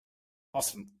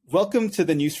Awesome. Welcome to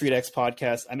the New Street X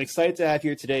podcast. I'm excited to have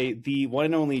here today the one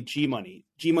and only gmoney.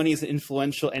 Gmoney is an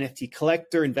influential NFT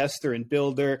collector, investor, and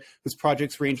builder whose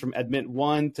projects range from Admit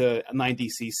 1 to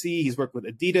 9DCC. He's worked with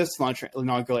Adidas to launch an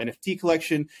inaugural NFT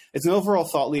collection. It's an overall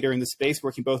thought leader in the space,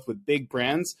 working both with big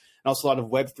brands and also a lot of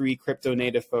Web3 crypto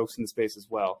native folks in the space as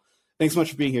well. Thanks so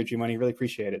much for being here, gmoney. Really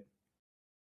appreciate it.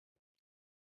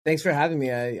 Thanks for having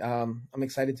me. I'm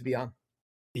excited to be on.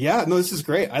 Yeah, no, this is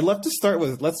great. I'd love to start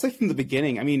with, let's say from the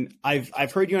beginning. I mean,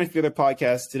 I've heard you on a few other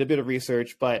podcasts, did a bit of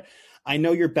research, but I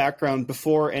know your background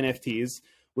before NFTs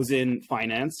was in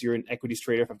finance. You're an equities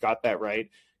trader, if I've got that right.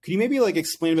 Could you maybe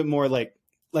explain a bit more,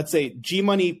 let's say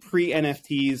gmoney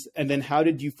pre-NFTs, and then how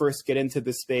did you first get into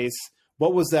this space?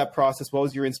 What was that process? What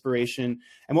was your inspiration?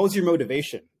 And what was your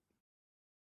motivation?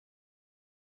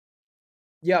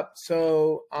 Yep.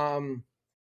 So,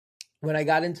 when I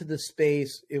got into the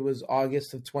space, it was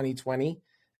August of 2020,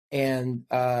 and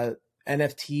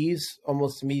NFTs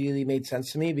almost immediately made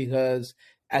sense to me because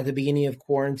at the beginning of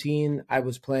quarantine, I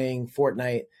was playing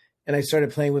Fortnite, and I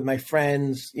started playing with my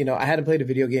friends. I hadn't played a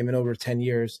video game in over 10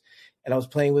 years, and I was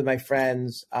playing with my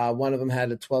friends. One of them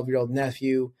had a 12-year-old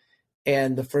nephew,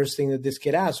 and the first thing that this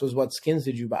kid asked was, "What skins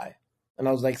did you buy?" And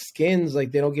I was like, "Skins? They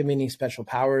don't give me any special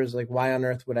powers. Why on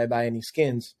earth would I buy any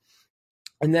skins?"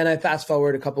 And then I fast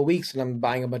forward a couple of weeks and I'm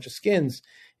buying a bunch of skins.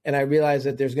 And I realized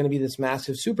that there's going to be this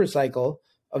massive super cycle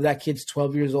of that kid's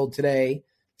 12 years old today.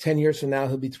 10 years from now,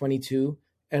 he'll be 22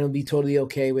 and he'll be totally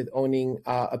okay with owning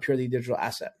a purely digital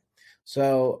asset.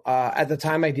 So at the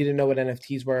time, I didn't know what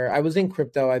NFTs were. I was in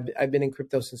crypto. I've been in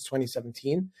crypto since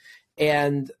 2017.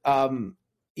 And,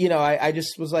 I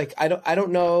just was like, I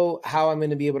don't know how I'm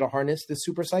going to be able to harness this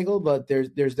super cycle, but there's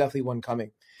definitely one coming.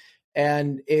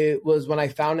 And it was when I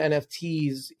found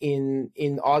NFTs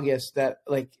in August that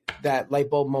that light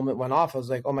bulb moment went off. I was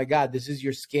like, oh my God, this is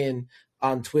your skin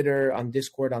on Twitter, on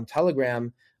Discord, on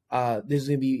Telegram. This is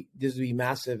gonna be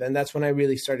massive. And that's when I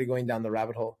really started going down the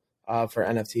rabbit hole for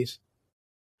NFTs.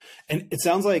 And it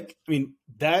sounds like,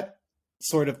 that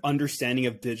sort of understanding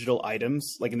of digital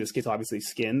items, like in this case, obviously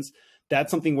skins, that's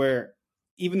something where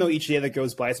even though each day that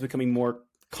goes by, it's becoming more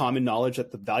common knowledge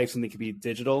that the value of something could be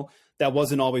digital. That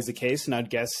wasn't always the case. And I'd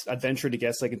venture to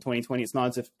guess in 2020, it's not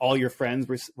as if all your friends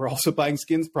were also buying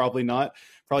skins. Probably not.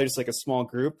 Probably just a small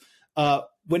group.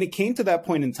 When it came to that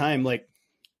point in time,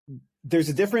 there's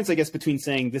a difference, I guess, between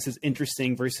saying this is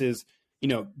interesting versus,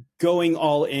 going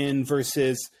all in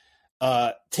versus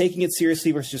taking it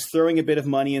seriously versus just throwing a bit of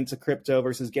money into crypto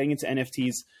versus getting into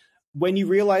NFTs. When you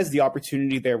realized the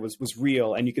opportunity there was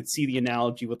real and you could see the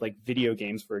analogy with video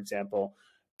games, for example,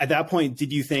 at that point,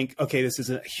 did you think, okay, this is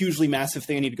a hugely massive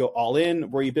thing, I need to go all in?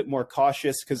 Were you a bit more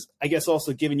cautious? Because I guess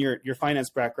also given your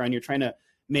finance background, you're trying to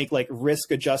make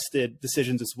risk adjusted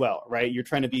decisions as well, right? You're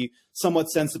trying to be somewhat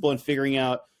sensible in figuring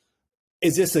out,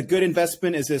 is this a good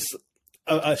investment? Is this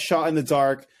a shot in the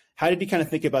dark? How did you kind of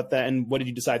think about that? And what did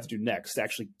you decide to do next to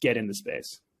actually get in the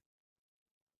space?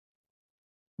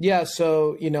 Yeah.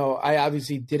 So, I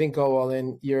obviously didn't go all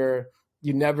in.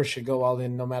 You never should go all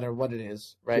in no matter what it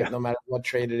is, right? Yeah. No matter what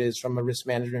trade it is from a risk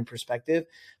management perspective.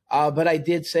 But I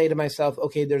did say to myself,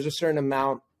 okay, there's a certain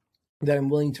amount that I'm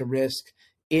willing to risk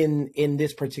in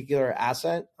this particular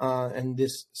asset and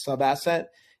this sub asset.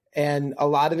 And a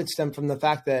lot of it stemmed from the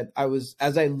fact that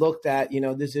as I looked at,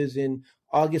 this is in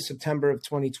August, September of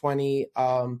 2020,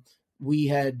 we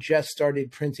had just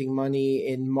started printing money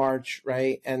in March,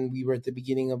 right? And we were at the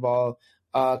beginning of all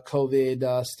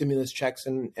COVID stimulus checks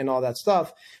and all that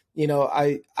stuff.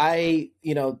 Literally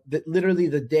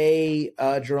the day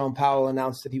Jerome Powell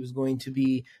announced that he was going to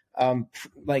be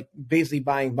basically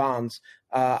buying bonds,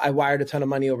 I wired a ton of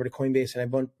money over to Coinbase and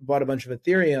I bought a bunch of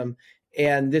Ethereum.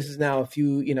 And this is now a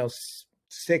few,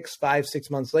 6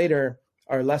 months later,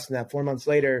 or less than that, 4 months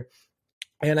later.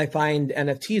 And I find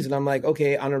NFTs and I'm like,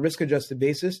 okay, on a risk adjusted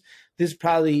basis, this is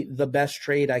probably the best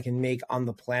trade I can make on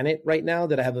the planet right now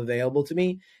that I have available to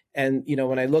me. And,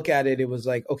 when I look at it, it was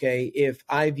like, okay, if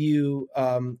I view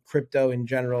crypto in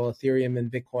general, Ethereum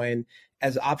and Bitcoin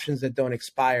as options that don't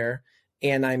expire,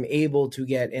 and I'm able to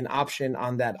get an option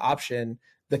on that option,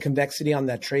 the convexity on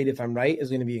that trade, if I'm right, is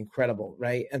going to be incredible,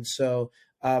 right? And so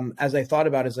as I thought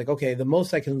about it, it's like, okay, the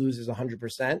most I can lose is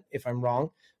 100% if I'm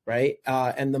wrong. Right.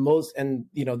 And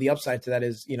the upside to that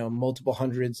is, multiple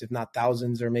hundreds, if not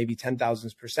thousands, or maybe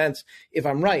 10,000% if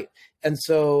I'm right. And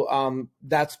so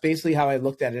that's basically how I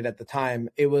looked at it at the time.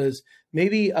 It was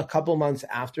maybe a couple months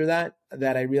after that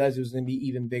I realized it was going to be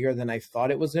even bigger than I thought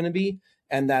it was going to be.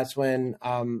 And that's when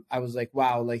I was like,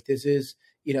 wow, this is,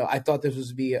 I thought this was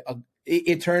to be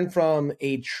it turned from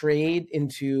a trade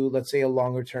into, let's say, a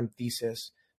longer term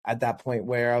thesis at that point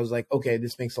where I was like, okay,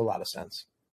 this makes a lot of sense.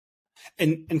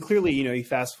 And clearly, you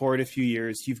fast forward a few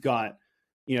years, you've got,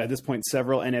 at this point,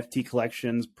 several NFT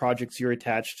collections, projects you're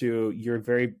attached to. You're a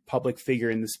very public figure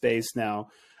in the space now.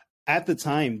 At the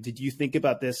time, did you think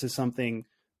about this as something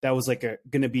that was like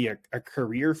going to be a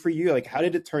career for you? Like, how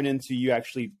did it turn into you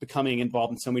actually becoming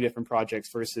involved in so many different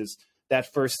projects versus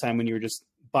that first time when you were just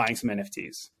buying some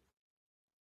NFTs?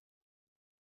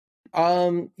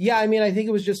 Yeah, I mean, I think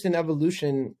it was just an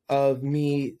evolution of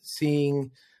me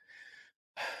seeing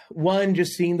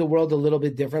the world a little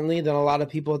bit differently than a lot of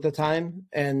people at the time,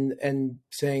 and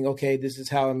saying, okay, this is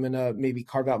how I'm gonna maybe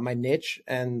carve out my niche.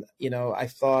 And I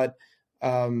thought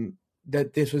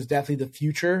that this was definitely the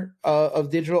future of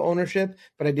digital ownership,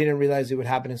 but I didn't realize it would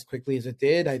happen as quickly as it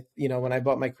did. When I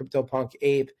bought my CryptoPunk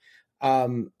ape,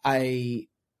 I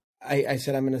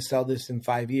said I'm going to sell this in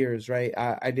 5 years, right?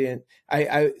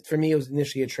 For me, it was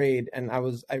initially a trade, and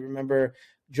I remember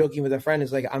joking with a friend,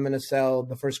 is like, I'm going to sell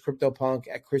the first CryptoPunk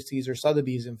at Christie's or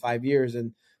Sotheby's in 5 years,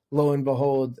 and lo and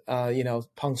behold,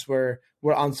 punks were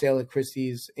on sale at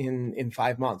Christie's in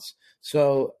 5 months.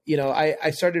 So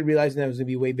I started realizing that it was going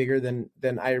to be way bigger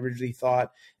than I originally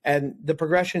thought, and the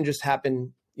progression just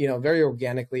happened very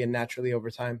organically and naturally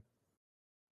over time.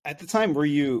 At the time,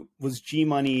 was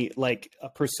gmoney like a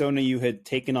persona you had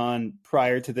taken on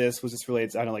prior to this? Was this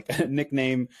related to, I don't know, like a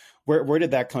nickname? Where did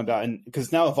that come about? And because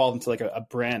it's now evolved into like a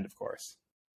brand, of course.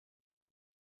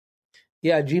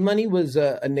 Yeah, gmoney was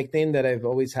a nickname that I've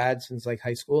always had since like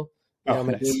high school.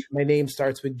 Nice. My name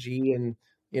starts with G, and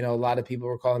a lot of people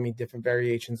were calling me different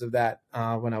variations of that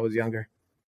when I was younger.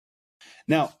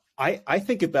 Now, I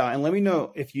think about, and let me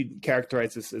know if you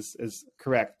characterize this as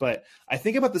correct, but I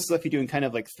think about the stuff you do in kind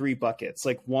of like 3 buckets.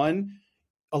 Like, one,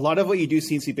 a lot of what you do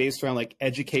seems to be based around like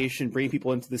education, bringing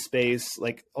people into the space.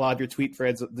 Like a lot of your tweet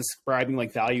threads describing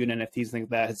like value in NFTs and things like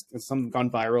that has some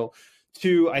gone viral.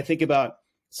 2, I think about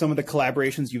some of the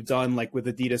collaborations you've done, like with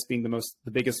Adidas being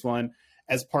the biggest one,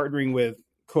 as partnering with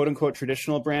quote unquote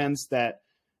traditional brands that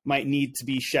might need to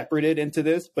be shepherded into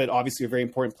this, but obviously are very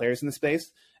important players in the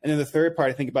space. And then the third part,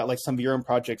 I think about like some of your own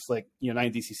projects, like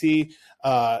 90cc,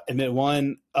 Admit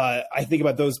One. I think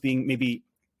about those being maybe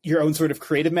your own sort of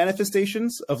creative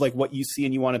manifestations of like what you see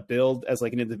and you want to build as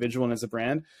like an individual and as a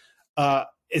brand.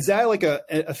 Is that like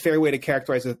a fair way to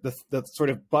characterize the sort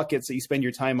of buckets that you spend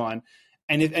your time on?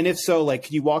 And if so, like,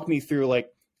 can you walk me through like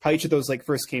how each of those like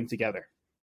first came together?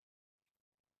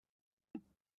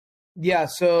 Yeah,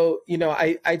 so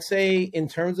I'd say in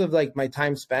terms of like my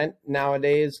time spent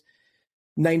nowadays,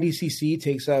 90cc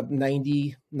takes up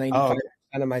 95%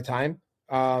 of my time.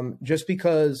 Just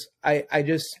because I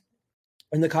just,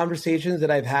 in the conversations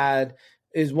that I've had,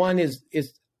 is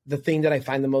the thing that I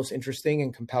find the most interesting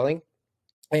and compelling,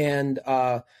 and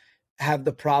have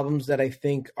the problems that I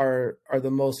think are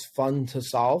the most fun to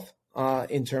solve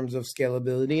in terms of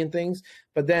scalability and things.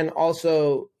 But then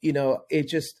also, it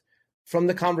just, from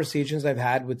the conversations I've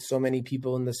had with so many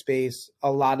people in the space,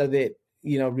 a lot of it,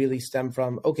 really stem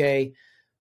from, okay,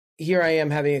 here I am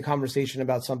having a conversation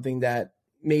about something that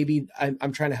maybe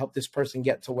I'm trying to help this person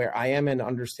get to where I am and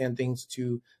understand things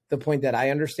to the point that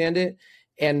I understand it.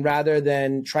 And rather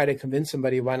than try to convince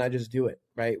somebody, why not just do it,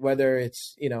 right? Whether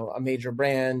it's, a major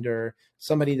brand or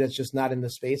somebody that's just not in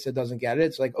the space that doesn't get it.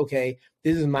 It's like, okay,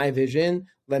 this is my vision.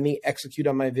 Let me execute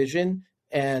on my vision.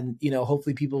 And,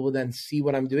 hopefully people will then see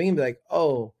what I'm doing and be like,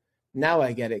 oh, now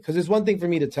I get it. Because it's one thing for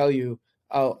me to tell you,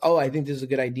 oh, I think this is a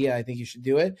good idea, I think you should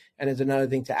do it. And it's another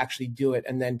thing to actually do it.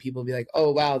 And then people be like,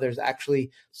 oh, wow, there's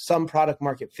actually some product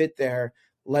market fit there.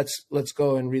 Let's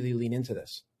go and really lean into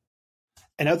this.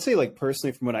 And I'd say, like,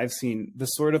 personally, from what I've seen, the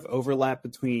sort of overlap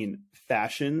between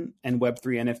fashion and Web3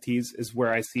 NFTs is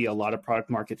where I see a lot of product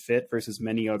market fit versus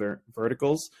many other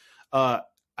verticals. I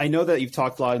know that you've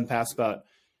talked a lot in the past about,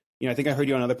 I think I heard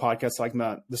you on another podcast talking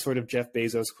about the sort of Jeff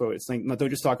Bezos quote. It's like, no,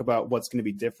 don't just talk about what's going to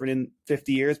be different in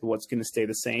 50 years, but what's going to stay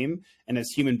the same. And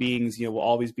as human beings, we'll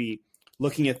always be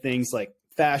looking at things like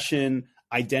fashion,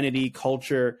 identity,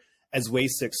 culture as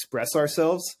ways to express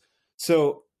ourselves.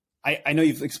 So I know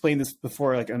you've explained this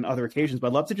before, like on other occasions, but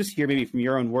I'd love to just hear maybe from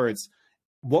your own words,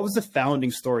 what was the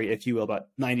founding story, if you will, about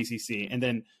 90cc? And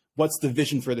then what's the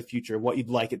vision for the future, what you'd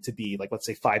like it to be, like, let's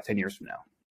say 5-10 years from now?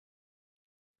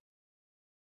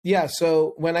 Yeah,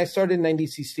 so when I started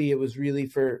 90cc, it was really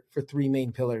for 3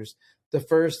 main pillars. The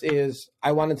first is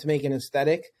I wanted to make an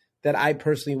aesthetic that I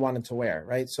personally wanted to wear,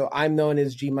 right? So I'm known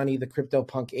as Gmoney, the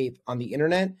CryptoPunk ape on the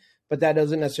internet, but that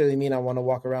doesn't necessarily mean I want to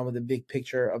walk around with a big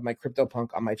picture of my CryptoPunk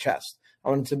on my chest.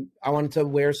 I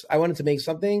wanted to make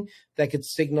something that could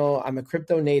signal I'm a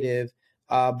crypto native,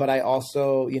 but I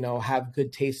also, have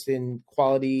good taste in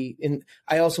quality. And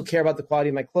I also care about the quality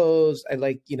of my clothes. I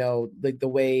like, like the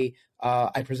way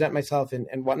I present myself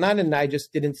and whatnot. And I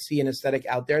just didn't see an aesthetic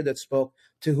out there that spoke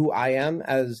to who I am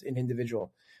as an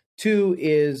individual. Two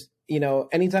is,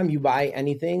 anytime you buy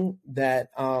anything that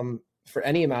for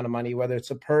any amount of money, whether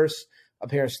it's a purse, a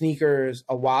pair of sneakers,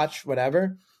 a watch,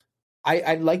 whatever,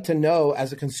 I'd like to know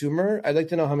as a consumer, I'd like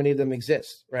to know how many of them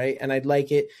exist, right? And I'd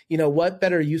like it, what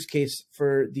better use case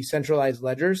for decentralized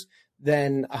ledgers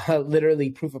than literally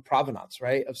proof of provenance,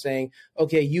 right? Of saying,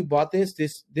 okay, you bought this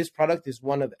product is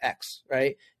one of X,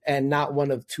 right? And not one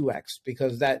of 2X,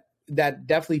 because that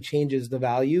definitely changes the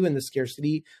value and the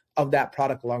scarcity of that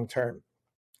product long term.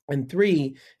 And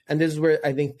three, and this is where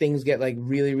I think things get like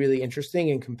really, really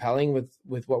interesting and compelling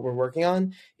with what we're working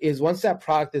on, is once that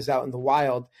product is out in the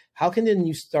wild, how can then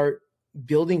you start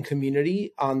building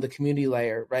community on the community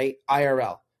layer, right?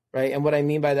 IRL, right? And what I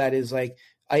mean by that is like,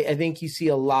 I think you see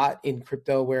a lot in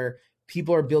crypto where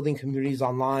people are building communities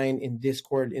online in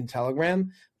Discord, in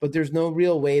Telegram, but there's no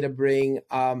real way to bring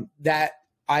that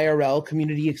IRL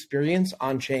community experience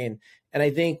on chain. And I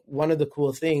think one of the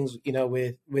cool things,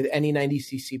 with any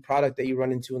 90cc product that you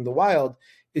run into in the wild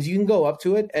is you can go up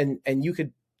to it and you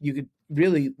could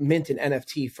really mint an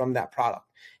NFT from that product.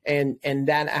 And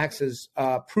that acts as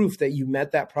proof that you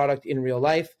met that product in real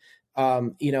life,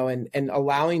 and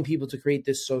allowing people to create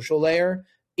this social layer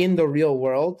in the real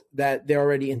world that they're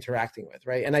already interacting with,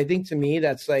 right? And I think to me,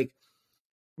 that's like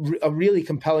a really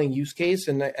compelling use case.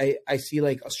 And I see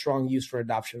like a strong use for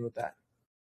adoption with that.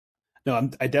 No,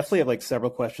 I definitely have like several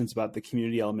questions about the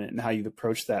community element and how you've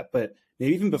approached that. But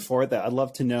maybe even before that, I'd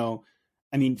love to know,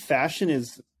 I mean, fashion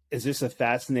is just a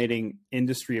fascinating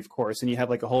industry, of course, and you have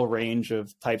like a whole range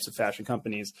of types of fashion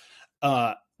companies.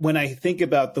 When I think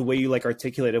about the way you like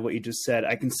articulated what you just said,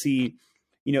 I can see,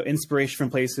 inspiration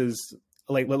from places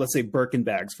like, let's say Birkin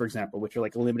bags, for example, which are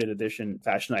like a limited edition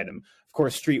fashion item. Of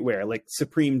course, streetwear, like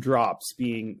Supreme drops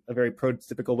being a very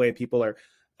prototypical way people are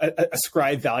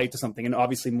ascribe value to something, and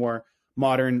obviously more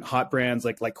modern hot brands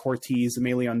like Cortez,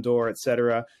 Emilion d'Or, et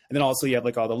cetera. And then also you have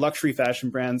like all the luxury fashion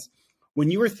brands.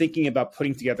 When you were thinking about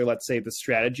putting together, let's say, the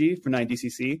strategy for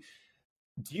 90cc,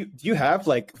 do you have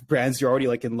like brands you're already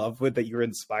like in love with that you're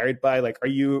inspired by? Like, are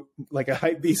you like a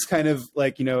hype beast kind of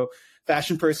like,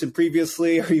 fashion person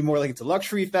previously? Are you more like into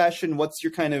luxury fashion? What's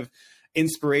your kind of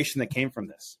inspiration that came from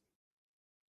this?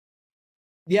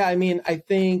 Yeah, I mean, I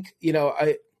think,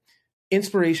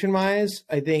 inspiration wise,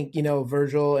 I think,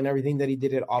 Virgil and everything that he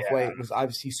did at Off-White was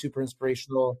obviously super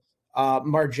inspirational.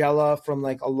 Margiela from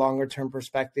like a longer term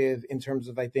perspective in terms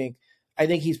of, I think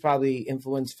he's probably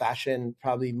influenced fashion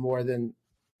probably more than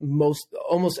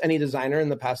almost any designer in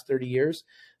the past 30 years,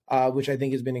 which I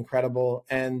think has been incredible.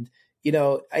 And,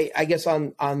 I guess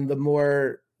on the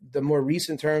more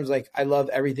recent terms, like I love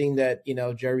everything that,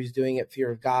 Jerry's doing at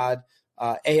Fear of God.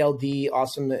 ALD,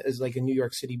 awesome, is like a New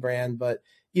York City brand, but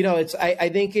I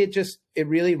think it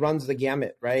really runs the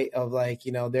gamut, right? Of like,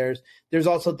 there's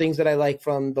also things that I like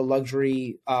from the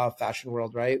luxury fashion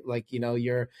world, right? Like,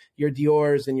 your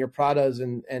Dior's and your Pradas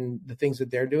and the things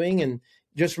that they're doing, and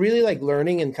just really like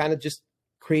learning and kind of just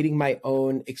creating my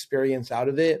own experience out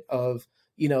of it of,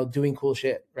 doing cool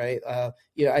shit, right?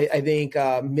 I think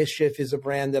Mischief is a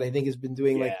brand that I think has been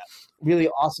doing like really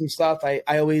awesome stuff. I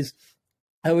always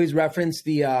reference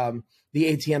the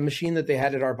ATM machine that they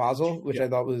had at Art Basel, which I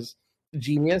thought was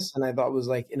genius, and I thought was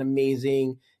like an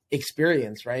amazing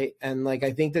experience, right? And like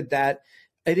I think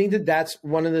that's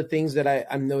one of the things that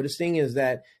I'm noticing is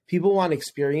that people want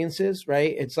experiences,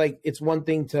 right? It's like it's one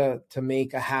thing to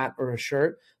make a hat or a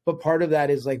shirt, but part of that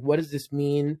is like, what does this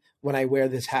mean when I wear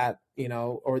this hat,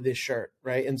 or this shirt,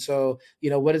 right? And so,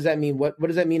 what does that mean? What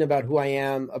does that mean about who I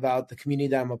am, about the community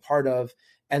that I'm a part of,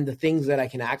 and the things that I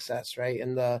can access, right?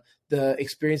 And the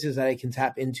experiences that I can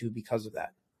tap into because of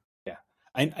that. Yeah.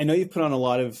 I know you've put on a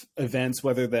lot of events,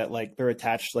 whether that like they're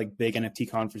attached to like big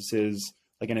NFT conferences,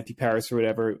 like NFT Paris or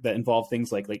whatever, that involve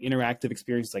things like interactive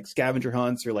experiences like scavenger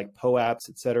hunts or like POAPs,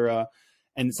 et cetera.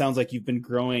 And it sounds like you've been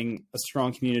growing a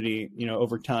strong community,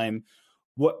 over time.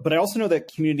 But I also know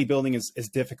that community building is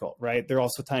difficult, right? There are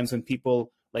also times when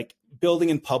people like building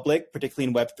in public, particularly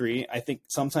in Web3. I think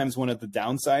sometimes one of the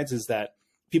downsides is that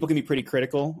people can be pretty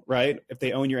critical, right? If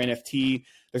they own your NFT,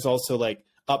 there's also like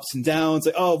ups and downs,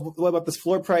 like, oh, what about this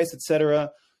floor price, et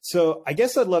cetera. So I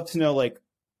guess I'd love to know, like,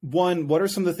 one, what are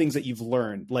some of the things that you've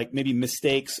learned, like maybe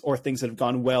mistakes or things that have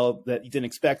gone well that you didn't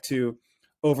expect to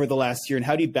over the last year? And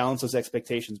how do you balance those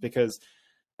expectations? Because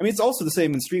I mean, it's also the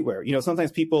same in streetwear.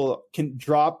 Sometimes people can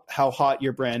drop how hot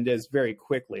your brand is very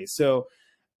quickly. So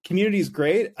community is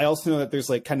great. I also know that there's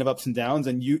like kind of ups and downs,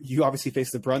 and you obviously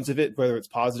face the brunt of it, whether it's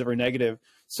positive or negative.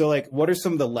 So like, what are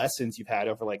some of the lessons you've had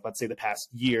over like, let's say the past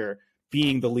year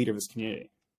being the leader of this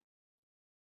community?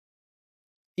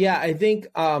 Yeah, I think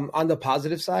on the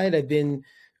positive side, I've been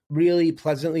really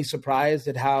pleasantly surprised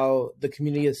at how the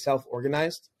community is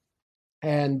self-organized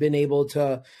and been able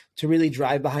to really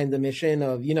drive behind the mission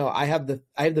of, I have the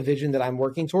vision that I'm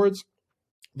working towards,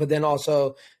 but then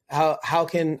also how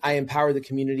can I empower the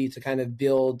community to kind of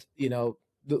build,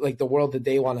 like the world that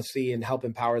they want to see and help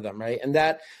empower them, right? And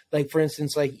that, like, for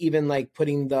instance, like even like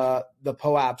putting the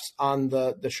POAPs on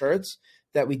the shirts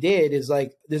that we did is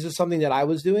like, this is something that I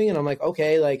was doing, and I'm like,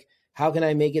 okay, like how can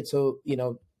I make it so,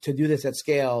 to do this at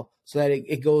scale so that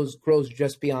it grows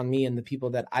just beyond me and the people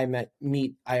that I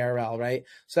meet IRL, right?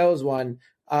 So that was one.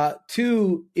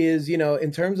 Two is,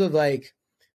 in terms of like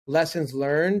lessons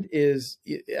learned is,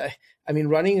 I mean,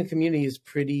 running a community is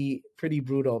pretty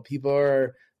brutal. People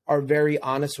are very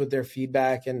honest with their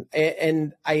feedback.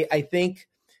 And I think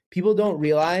people don't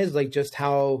realize like just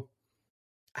how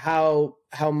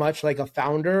much like a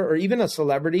founder or even a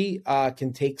celebrity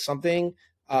can take something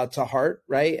to heart,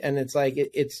 right? And it's like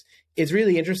it's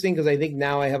really interesting because I think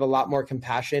now I have a lot more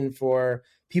compassion for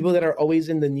people that are always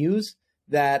in the news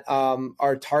that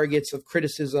are targets of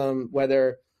criticism,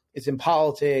 whether it's in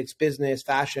politics, business,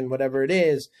 fashion, whatever it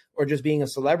is, or just being a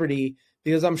celebrity,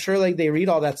 because I'm sure like they read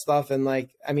all that stuff. And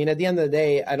like, I mean, at the end of the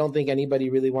day, I don't think anybody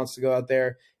really wants to go out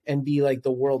there and be like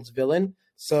the world's villain.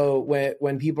 So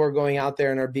when people are going out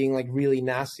there and are being like really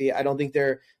nasty, I don't think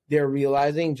they're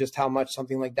realizing just how much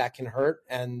something like that can hurt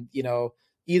and,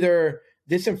 either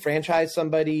disenfranchise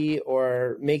somebody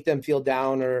or make them feel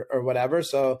down or whatever.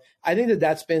 So I think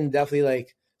that's been definitely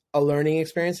like a learning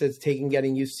experience that's taken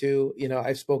getting used to.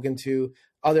 I've spoken to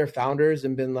other founders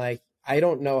and been like, I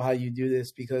don't know how you do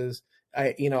this because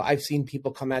I've seen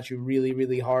people come at you really,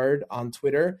 really hard on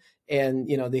Twitter, and,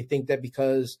 they think that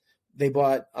because they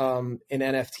bought an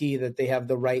NFT that they have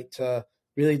the right to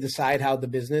really decide how the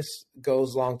business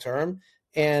goes long term.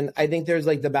 And I think there's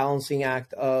like the balancing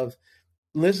act of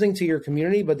listening to your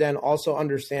community, but then also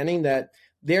understanding that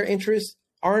their interests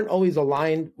aren't always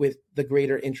aligned with the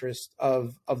greater interest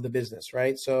of the business,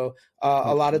 right? So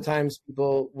a lot of times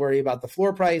people worry about the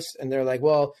floor price and they're like,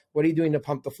 well, what are you doing to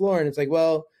pump the floor? And it's like,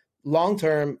 well, long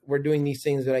term, we're doing these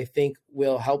things that I think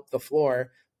will help the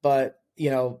floor, but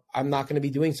I'm not going to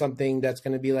be doing something that's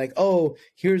going to be like, oh,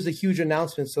 here's a huge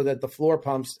announcement so that the floor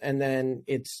pumps and then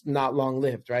it's not long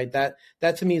lived, right? That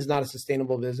to me is not a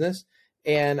sustainable business.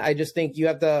 And I just think you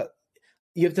have to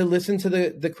listen to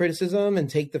the criticism and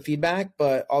take the feedback,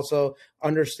 but also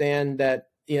understand that,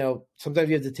 sometimes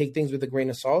you have to take things with a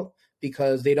grain of salt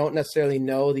because they don't necessarily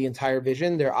know the entire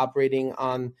vision. They're operating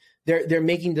on, they're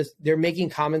making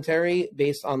commentary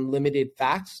based on limited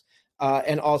facts.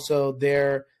 And also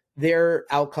their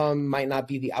outcome might not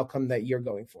be the outcome that you're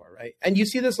going for, right? And you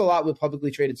see this a lot with publicly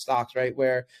traded stocks, right?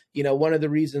 Where, one of the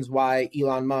reasons why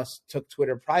Elon Musk took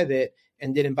Twitter private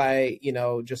and didn't buy,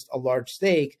 just a large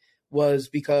stake was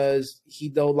because he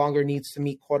no longer needs to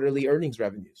meet quarterly earnings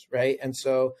revenues, right? And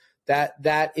so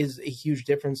that is a huge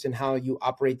difference in how you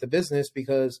operate the business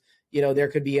because, there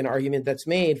could be an argument that's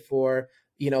made for,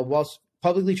 whilst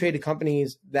publicly traded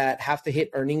companies that have to hit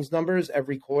earnings numbers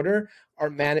every quarter are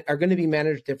going to be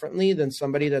managed differently than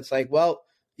somebody that's like, well,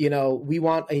 we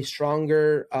want a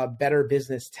stronger, better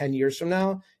business 10 years from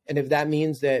now. And if that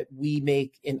means that we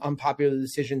make an unpopular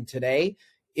decision today,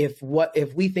 if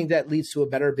we think that leads to a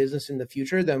better business in the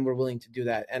future, then we're willing to do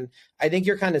that. And I think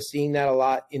you're kind of seeing that a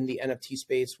lot in the NFT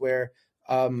space where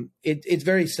it's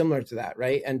very similar to that,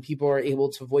 right? And people are able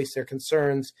to voice their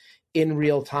concerns in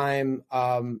real time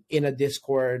in a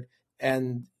Discord.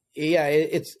 And yeah,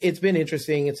 it's been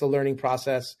interesting. It's a learning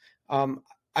process.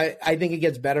 I think it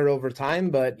gets better over time,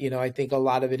 but I think a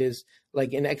lot of it is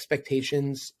like an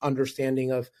expectations,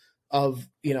 understanding of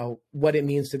what it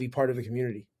means to be part of a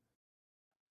community.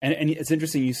 And it's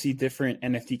interesting, you see different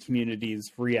NFT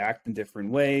communities react in different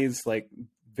ways, like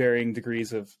varying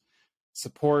degrees of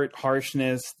support,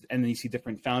 harshness, and then you see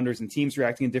different founders and teams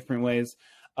reacting in different ways.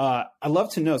 I'd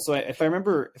love to know. So if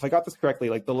I got this correctly,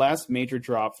 like the last major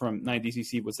drop from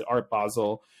 9DCC was at Art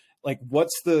Basel. Like,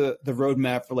 what's the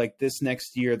roadmap for like this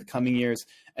next year, the coming years,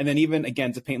 and then even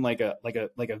again to paint like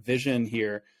a vision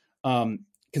here.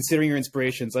 Considering your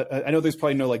inspirations, I know there's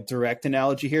probably no like direct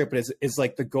analogy here, but is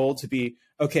like the goal to be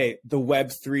okay, the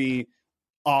Web3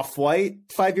 Off-White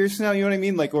 5 years from now, you know what I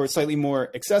mean? Like, or a slightly more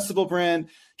accessible brand.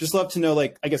 Just love to know,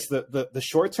 like, I guess the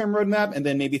short-term roadmap, and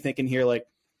then maybe thinking here, like,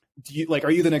 are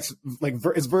you the next, like,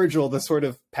 is Virgil the sort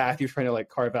of path you're trying to like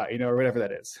carve out, or whatever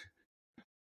that is?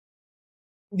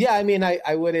 Yeah, I mean,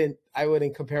 I wouldn't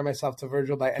compare myself to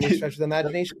Virgil by any stretch of the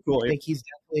imagination. Cool. I think he's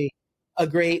definitely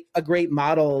a great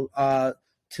model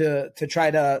to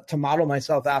try to model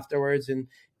myself afterwards.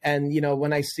 And you know,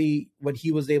 when I see what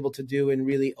he was able to do and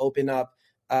really open up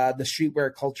the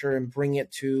streetwear culture and bring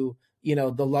it to, you know,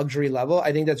 the luxury level,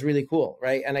 I think that's really cool,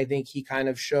 right? And I think he kind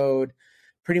of showed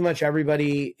pretty much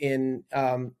everybody in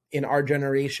our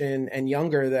generation and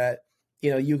younger that, you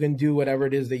know, you can do whatever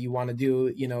it is that you want to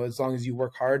do, you know, as long as you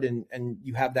work hard and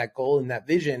you have that goal and that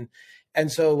vision.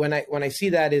 And so when I see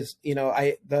that is, you know,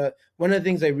 the one of the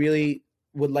things I really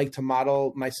would like to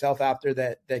model myself after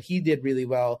that he did really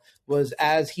well was,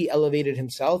 as he elevated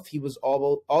himself, he was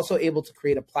also able to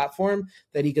create a platform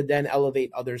that he could then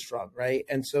elevate others from, right?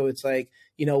 And so it's like,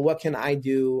 you know, what can I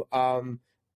do?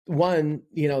 One,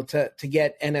 you know, to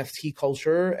get NFT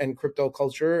culture and crypto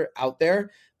culture out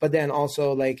there, but then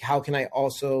also like, how can I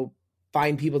also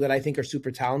find people that I think are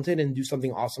super talented and do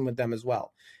something awesome with them as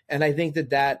well? And I think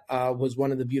that was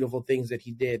one of the beautiful things that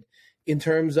he did in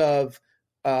terms of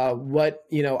what,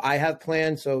 you know, I have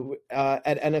planned. So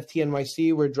at NFT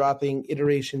NYC, we're dropping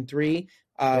iteration 3,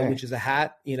 Okay. which is a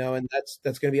hat, you know, and that's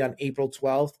going to be on April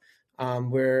 12th.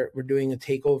 We're doing a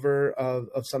takeover of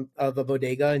a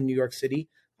bodega in New York City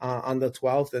on the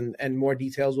 12th, and more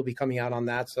details will be coming out on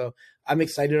that. So I'm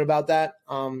excited about that.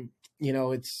 You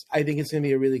know, I think it's going to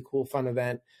be a really cool, fun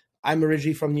event. I'm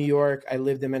originally from New York. I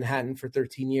lived in Manhattan for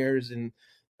 13 years, and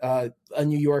a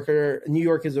New Yorker. New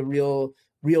York is a real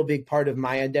big part of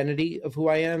my identity of who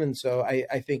I am, and so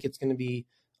I think it's going to be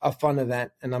a fun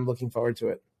event, and I'm looking forward to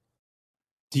it.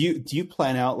 Do you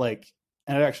plan out like,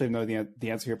 and I don't actually know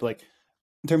the answer here, but like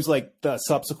in terms of like the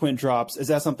subsequent drops, is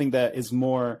that something that is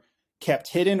more kept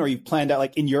hidden, or you've planned out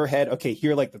like in your head, okay,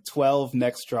 here are like the 12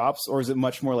 next drops, or is it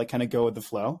much more like kind of go with the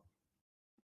flow?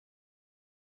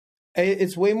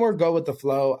 It's way more go with the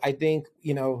flow. I think,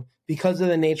 you know, because of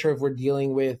the nature of we're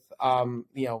dealing with,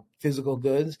 you know, physical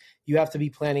goods, you have to be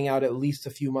planning out at least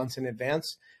a few months in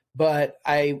advance. But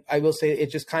I will say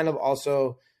it just kind of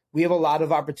also, we have a lot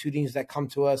of opportunities that come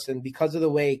to us. And because of the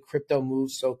way crypto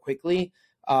moves so quickly,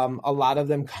 a lot of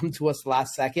them come to us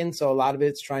last second. So a lot of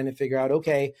it's trying to figure out,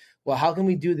 okay, well, how can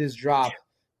we do this drop,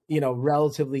 you know,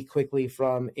 relatively quickly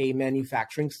from a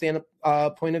manufacturing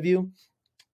point of view?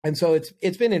 And so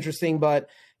it's been interesting, but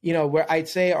you know, where I'd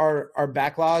say our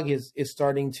backlog is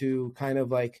starting to kind of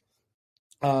like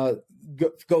uh,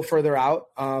 go further out,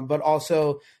 but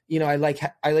also, you know, I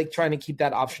like trying to keep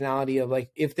that optionality of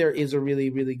like, if there is a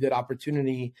really good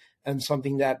opportunity and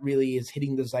something that really is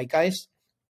hitting the zeitgeist,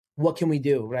 what can we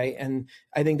do, right? And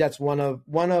I think that's one of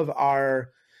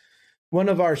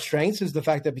our strengths is the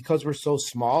fact that because we're so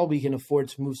small, we can afford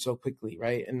to move so quickly,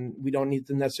 right? And we don't need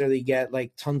to necessarily get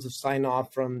like tons of sign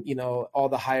off from, you know, all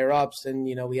the higher ups. And,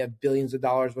 you know, we have billions of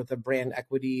dollars worth of brand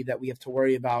equity that we have to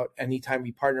worry about anytime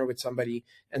we partner with somebody.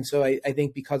 And so I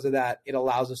think because of that, it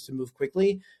allows us to move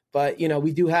quickly. But, you know,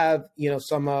 we do have, you know,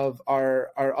 some of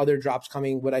our other drops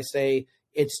coming. Would I say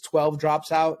it's 12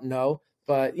 drops out? No.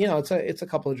 But, you know, it's a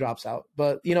couple of drops out.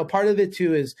 But, you know, part of it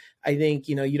too is, I think,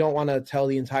 you know, you don't want to tell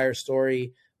the entire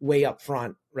story way up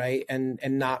front, right? And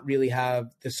not really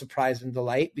have the surprise and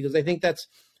delight, because I think that's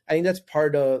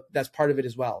part of it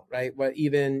as well, right? What,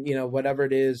 even, you know, whatever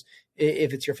it is,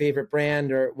 if it's your favorite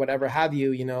brand or whatever have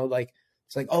you, you know, like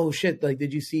it's like, oh shit, like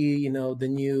did you see, you know, the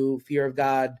new Fear of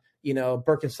God, you know,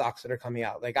 Birkenstocks that are coming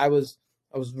out? Like I was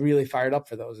really fired up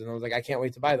for those, and I was like, I can't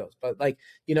wait to buy those. But like,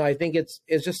 you know, I think it's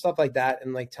just stuff like that,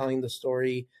 and like telling the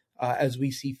story as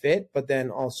we see fit, but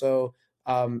then also,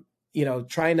 you know,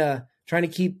 trying to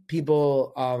keep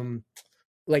people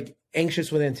like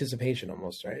anxious with anticipation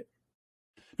almost, right?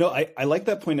 No, I like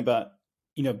that point about,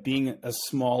 you know, being a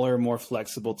smaller, more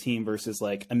flexible team versus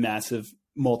like a massive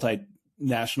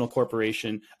multinational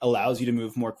corporation allows you to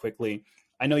move more quickly.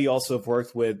 I know you also have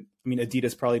worked with, I mean,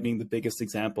 Adidas probably being the biggest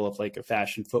example of like a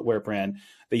fashion footwear brand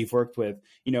that you've worked with,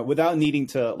 you know, without needing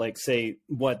to like say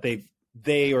what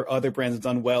they or other brands have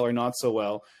done well or not so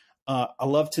well. I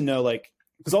love to know, like,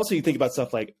 because also you think about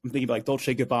stuff like, I'm thinking about like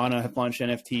Dolce & Gabbana have launched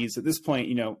NFTs at this point,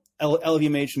 you know,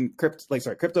 LVMH and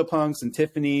CryptoPunks and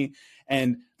Tiffany.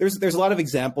 And there's a lot of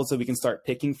examples that we can start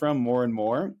picking from more and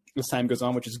more as time goes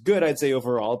on, which is good, I'd say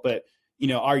overall. But, you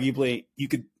know, arguably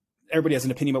everybody has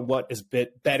an opinion about what is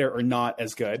better or not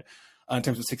as good in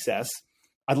terms of success.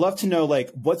 I'd love to know, like,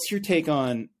 what's your take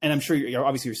on, and I'm sure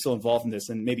you're still involved in this,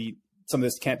 and maybe some of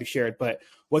this can't be shared, but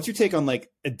what's your take on like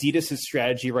Adidas's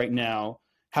strategy right now,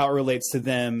 how it relates to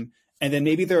them? And then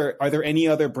maybe are there any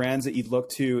other brands that you'd look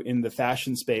to in the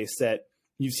fashion space that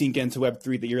you've seen get into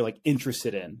Web3 that you're like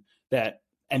interested in, that,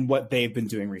 and what they've been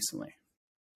doing recently?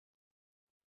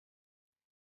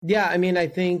 Yeah, I mean, I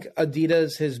think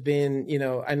Adidas has been,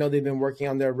 I know they've been working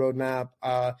on their roadmap.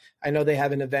 I know they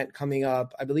have an event coming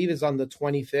up, I believe is on the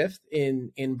 25th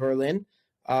in Berlin,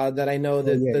 that I know Oh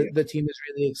that yeah, the team is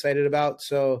really excited about.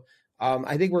 So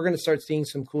I think we're going to start seeing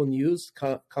some cool news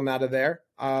come out of there.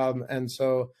 And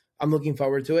so I'm looking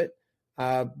forward to it,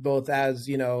 both as,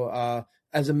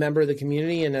 as a member of the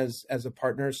community and as a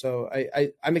partner. So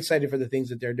I'm excited for the things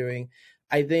that they're doing.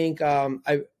 I think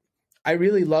I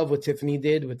really love what Tiffany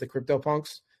did with the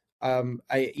CryptoPunks.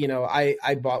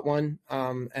 I bought one,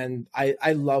 and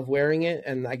I love wearing it,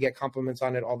 and I get compliments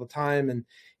on it all the time. And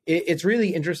it's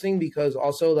really interesting because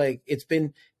also like it's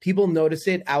been people notice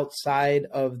it outside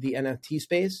of the NFT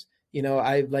space.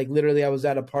 I like literally I was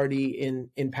at a party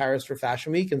in Paris for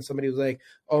Fashion Week, and somebody was like,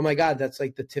 "Oh my God, that's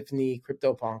like the Tiffany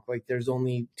CryptoPunk. Like, there's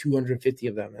only 250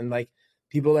 of them," and like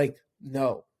people like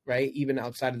no, right? Even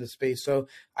outside of the space. So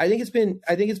I think it's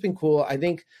been cool. I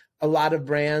think a lot of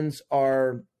brands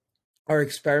are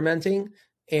experimenting,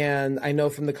 and I know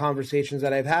from the conversations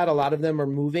that I've had, a lot of them are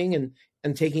moving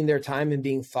and taking their time and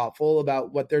being thoughtful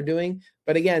about what they're doing.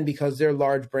 But again, because they're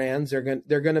large brands, they're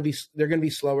going to be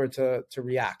slower to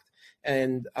react.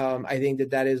 And I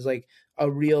think that is like a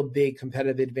real big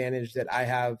competitive advantage that I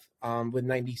have with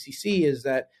 90cc is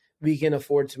that we can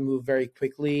afford to move very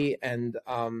quickly and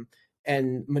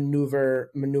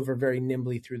maneuver very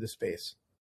nimbly through the space.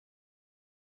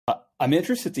 I'm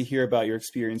interested to hear about your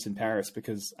experience in Paris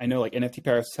because I know like NFT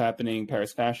Paris is happening,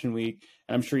 Paris Fashion Week,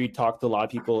 and I'm sure you talked to a lot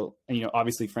of people. And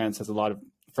obviously France has a lot of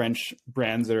French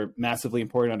brands that are massively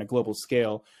important on a global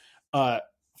scale.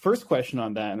 First question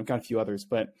on that, and I've got a few others,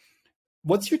 but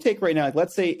what's your take right now? Like,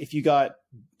 let's say if you got,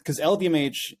 because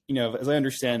LVMH, as I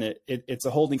understand it, it's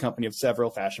a holding company of several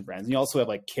fashion brands, and you also have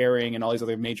like Kering and all these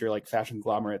other major like fashion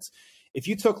conglomerates. If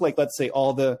you took like, let's say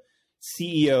all the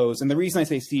CEOs, and the reason I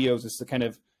say CEOs is to kind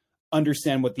of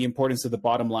understand what the importance of the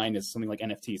bottom line is, something like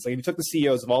NFTs. Like if you took the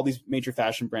CEOs of all these major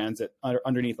fashion brands that are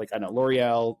underneath, like I don't know,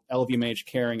 L'Oreal, LVMH,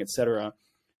 Kering, etc.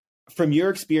 From your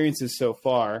experiences so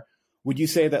far, would you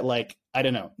say that like, I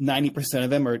don't know, 90% of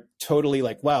them are totally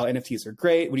like, wow, NFTs are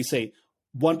great? Would you say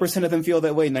 1% of them feel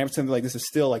that way? 90% are like, this is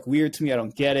still like weird to me. I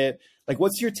don't get it. Like,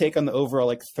 what's your take on the overall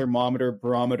like thermometer,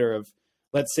 barometer of,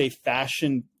 let's say,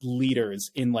 fashion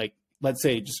leaders in like, let's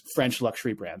say just French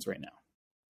luxury brands right now?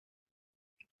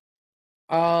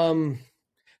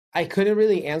 I couldn't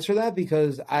really answer that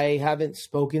because I haven't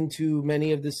spoken to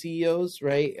many of the CEOs,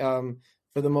 right?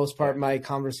 For the most part, my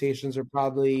conversations are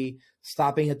probably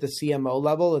stopping at the CMO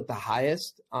level at the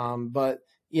highest. But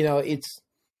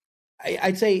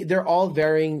I'd say they're all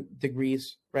varying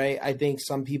degrees, right? I think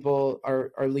some people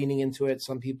are leaning into it.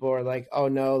 Some people are like, oh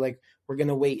no, like we're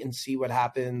gonna wait and see what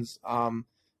happens.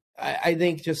 I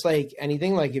think just like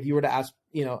anything, like if you were to ask,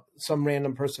 some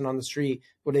random person on the street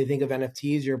what they think of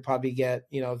NFTs, you'll probably get,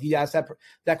 if you ask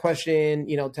that question,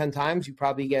 10 times, you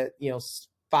probably get,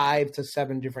 5 to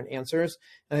 7 different answers.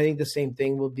 And I think the same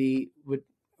thing would be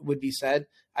said.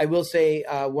 I will say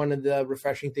one of the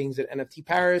refreshing things at NFT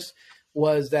Paris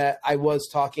was that I was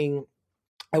talking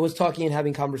and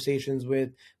having conversations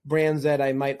with brands that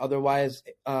I might otherwise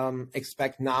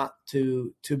expect not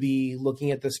to be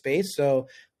looking at the space. So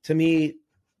to me,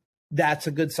 that's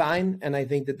a good sign. And I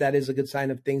think that is a good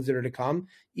sign of things that are to come,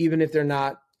 even if they're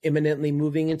not imminently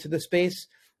moving into the space.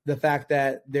 The fact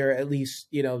that they're at least,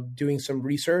 doing some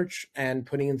research and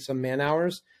putting in some man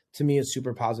hours, to me is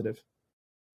super positive.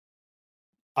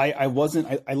 I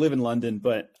live in London,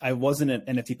 but I wasn't at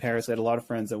NFT Paris. I had a lot of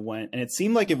friends that went, and it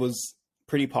seemed like it was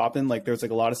pretty popping. Like there was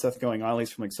like a lot of stuff going on, at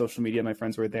least from like social media. My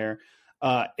friends were there.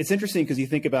 It's interesting because you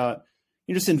think about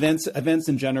just events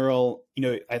in general.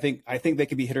 I think they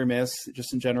could be hit or miss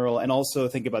just in general, and also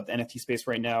think about the NFT space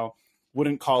right now.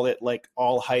 Wouldn't call it like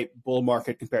all hype bull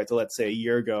market compared to, let's say, a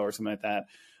year ago or something like that.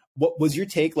 What was your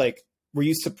take? Like, were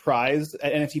you surprised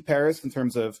at NFT Paris in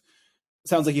terms of? It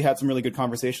sounds like you had some really good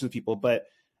conversations with people, but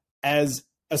as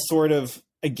a sort of,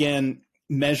 again,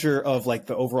 measure of like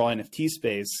the overall NFT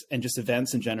space and just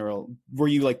events in general, were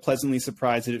you like pleasantly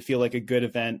surprised? Did it feel like a good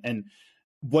event? And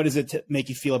what does it make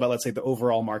you feel about, let's say, the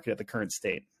overall market at the current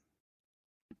state?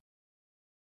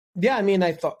 Yeah, I mean,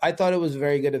 I thought it was a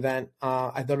very good event.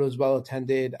 I thought it was well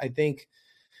attended. I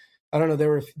don't know, there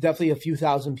were definitely a few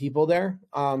thousand people there.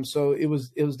 So it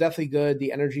was definitely good.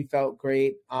 The energy felt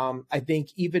great. I think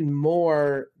even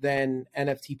more than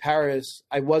NFT Paris,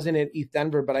 I wasn't at ETH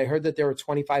Denver, but I heard that there were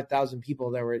 25,000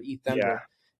 people that were at ETH Denver.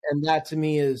 Yeah. And that to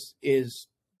me is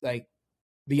like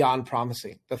beyond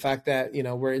promising. The fact that,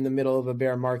 we're in the middle of a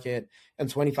bear market and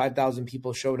 25,000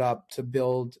 people showed up to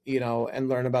build, and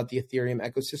learn about the Ethereum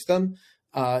ecosystem.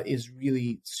 is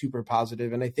really super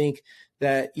positive. And I think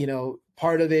that,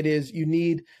 part of it is you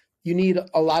need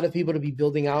a lot of people to be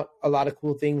building out a lot of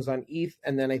cool things on ETH.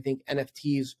 And then I think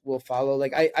NFTs will follow.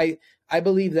 Like I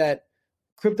believe that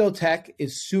crypto tech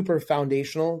is super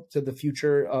foundational to the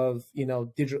future of,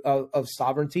 digital of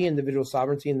sovereignty, individual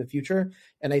sovereignty in the future.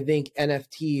 And I think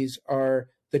NFTs are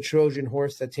the Trojan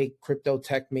horse that take crypto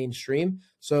tech mainstream.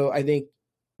 So I think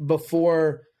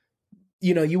before,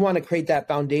 you want to create that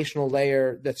foundational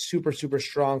layer that's super, super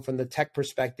strong from the tech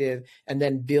perspective, and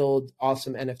then build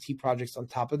awesome NFT projects on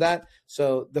top of that.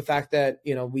 So the fact that,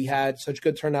 we had such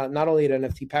good turnout, not only at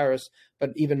NFT Paris,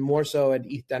 but even more so at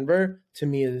ETH Denver, to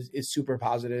me is super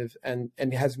positive and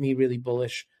has me really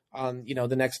bullish on,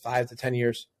 the next 5 to 10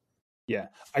 years. Yeah,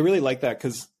 I really like that,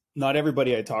 because not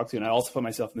everybody I talk to, and I also put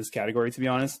myself in this category, to be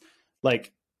honest,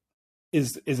 like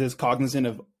is as cognizant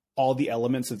of all the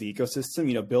elements of the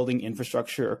ecosystem. Building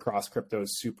infrastructure across crypto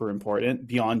is super important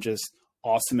beyond just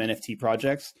awesome NFT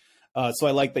projects. So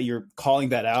I like that you're calling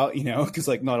that out, because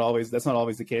that's not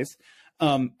always the case.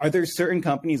 Are there certain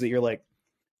companies that you're like,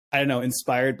 I don't know,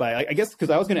 inspired by? I guess because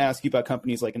I was going to ask you about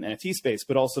companies like in the NFT space,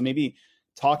 but also maybe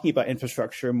talking about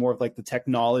infrastructure, more of like the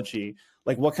technology.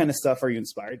 Like, what kind of stuff are you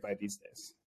inspired by these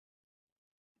days?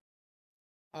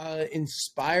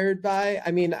 Inspired by,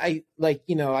 I mean, I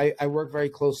work very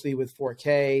closely with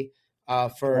 4K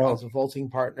as a vaulting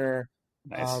partner.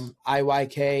 Nice.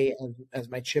 IYK as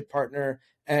my chip partner.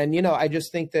 And, I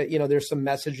just think that, there's some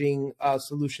messaging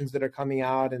solutions that are coming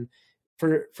out. And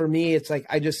for me, it's like,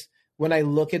 when I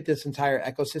look at this entire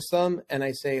ecosystem and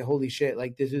I say, holy shit,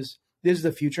 like this is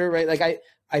the future, right? Like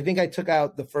I think I took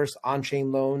out the first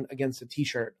on-chain loan against a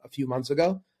t-shirt a few months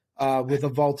ago with a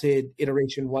vaulted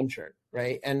iteration 1 shirt.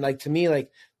 Right. And like, to me,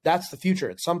 like, that's the future.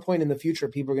 At some point in the future,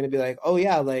 people are going to be like, oh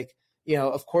yeah, like,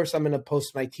 of course I'm going to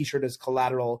post my t-shirt as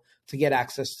collateral to get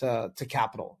access to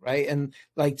capital. Right. And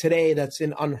like today, that's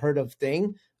an unheard of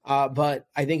thing. But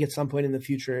I think at some point in the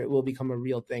future, it will become a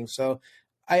real thing. So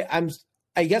I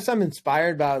guess I'm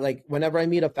inspired by, like, whenever I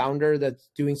meet a founder that's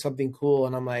doing something cool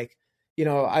and I'm like,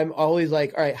 I'm always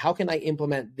like, all right, how can I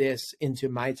implement this into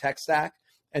my tech stack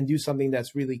and do something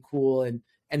that's really cool and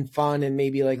fun and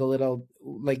maybe like a little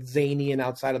like zany and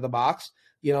outside of the box.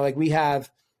 Like we have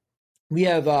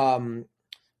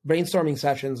brainstorming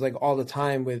sessions like all the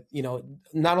time with,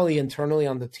 not only internally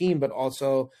on the team, but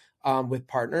also with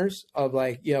partners of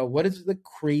like, what is the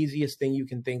craziest thing you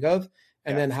can think of?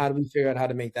 And then how do we figure out how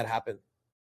to make that happen?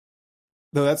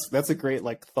 No, that's a great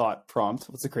like thought prompt.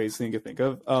 What's the craziest thing you can think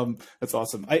of? That's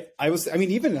awesome. I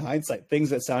mean, even in hindsight,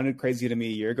 things that sounded crazy to me a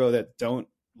year ago that don't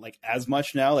like as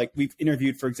much now. Like we've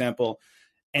interviewed, for example,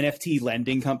 NFT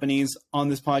lending companies on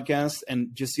this podcast.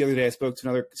 And just the other day, I spoke to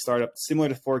another startup similar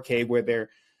to 4K, where they're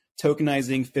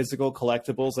tokenizing physical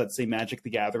collectibles, let's say Magic the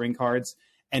Gathering cards,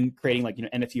 and creating like,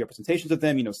 NFT representations of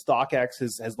them. StockX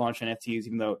has launched NFTs,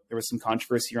 even though there was some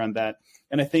controversy around that.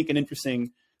 And I think an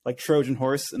interesting like Trojan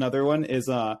horse, another one is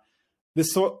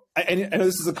this sort. I know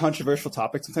this is a controversial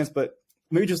topic sometimes, but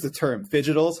maybe just the term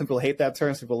phygital. Some people hate that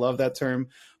term, some people love that term.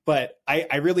 But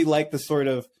I really like the sort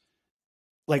of,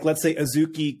 like, let's say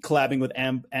Azuki collabing with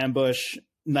Ambush,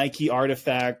 Nike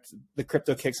Artifact, the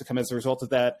crypto kicks that come as a result of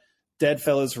that,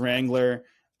 Deadfellows Wrangler,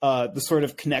 the sort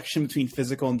of connection between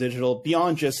physical and digital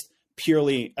beyond just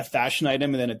purely a fashion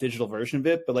item and then a digital version of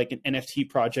it, but like an NFT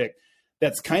project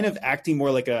that's kind of acting more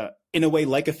like in a way,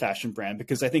 like a fashion brand.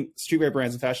 Because I think streetwear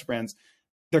brands and fashion brands,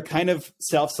 they're kind of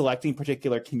self-selecting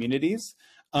particular communities.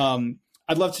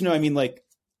 I'd love to know, I mean, like,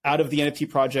 out of the NFT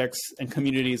projects and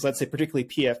communities, let's say particularly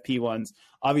PFP ones,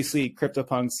 obviously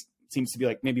CryptoPunks seems to be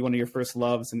like maybe one of your first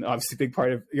loves and obviously a big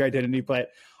part of your identity,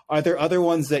 but are there other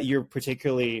ones that you're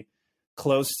particularly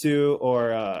close to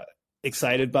or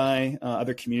excited by,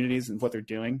 other communities and what they're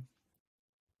doing?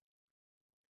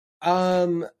 I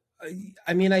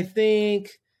mean, I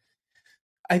think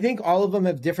all of them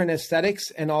have different aesthetics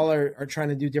and all are trying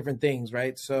to do different things,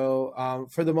 right? So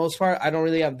for the most part, I don't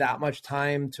really have that much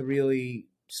time to really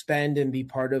spend and be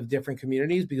part of different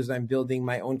communities because I'm building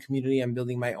my own community. I'm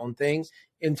building my own things.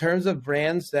 In terms of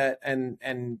brands that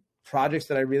and projects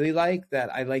that I really like,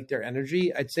 that I like their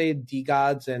energy, I'd say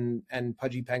DeGods and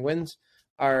Pudgy Penguins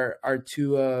are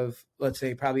two of, let's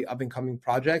say, probably up and coming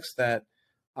projects that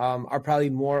are probably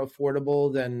more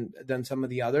affordable than some of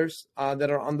the others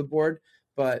that are on the board.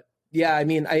 But yeah, I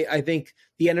mean, I think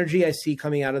the energy I see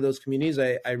coming out of those communities,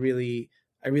 I really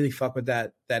fuck with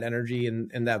that energy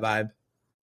and that vibe.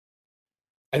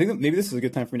 I think that maybe this is a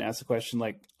good time for me to ask a question.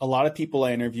 Like, a lot of people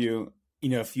I interview,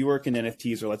 if you work in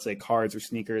NFTs or let's say cards or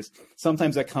sneakers,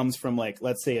 sometimes that comes from, like,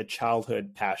 let's say a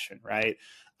childhood passion, right?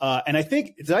 And I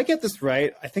think, did I get this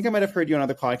right? I think I might have heard you on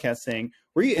other podcasts saying,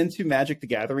 were you into Magic the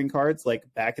Gathering cards like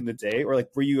back in the day, or like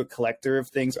were you a collector of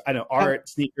things? I don't know, art,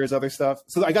 sneakers, other stuff.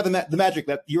 So I got the Magic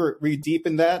that were you deep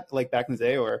in that like back in the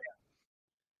day, or?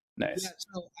 Nice. Yeah,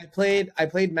 so I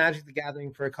played Magic the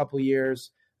Gathering for a couple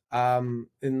years. And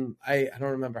I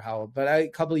don't remember how old, but a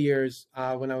couple of years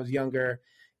when I was younger.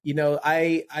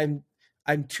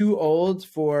 I'm too old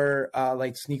for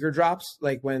like sneaker drops,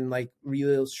 like when like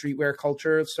real streetwear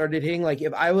culture started hitting. Like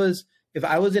if I was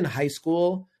in high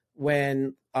school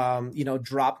when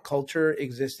drop culture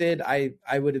existed,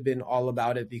 I would have been all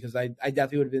about it, because I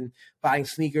definitely would have been buying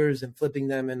sneakers and flipping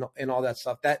them and all that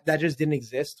stuff. That just didn't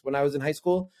exist when I was in high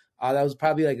school. That was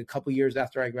probably like a couple years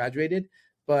after I graduated.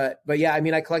 But yeah, I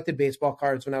mean, I collected baseball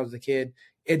cards when I was a kid.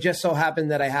 It just so happened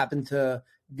that I happened to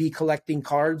be collecting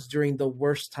cards during the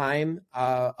worst time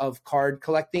of card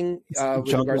collecting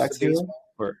with regards to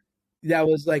baseball. That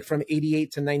was like from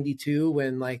 88 to 92,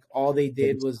 when like all they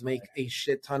did was make a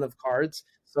shit ton of cards.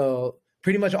 So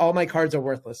pretty much all my cards are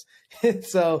worthless.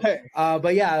 So,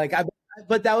 but yeah, like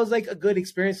but that was like a good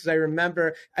experience,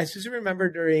 because I just remember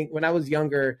during when I was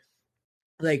younger,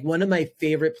 like one of my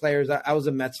favorite players, I was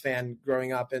a Mets fan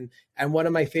growing up, and one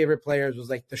of my favorite players was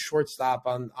like the shortstop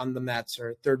on the Mets,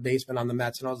 or third baseman on the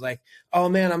Mets. And I was like, oh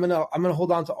man, I'm gonna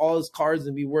hold on to all his cards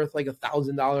and be worth like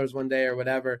 $1,000 one day or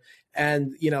whatever.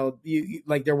 And you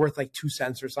like they're worth like 2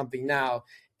 cents or something now.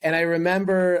 And I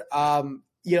remember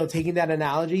taking that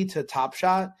analogy to Top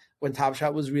Shot, when Top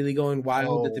Shot was really going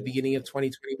wild at the beginning of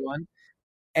 2021.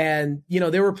 And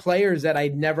there were players that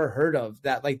I'd never heard of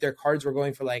that like their cards were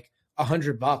going for like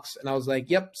 $100, and I was like,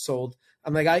 "Yep, sold."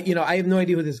 I'm like, I have no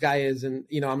idea who this guy is, and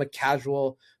I'm a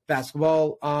casual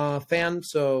basketball fan,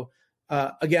 so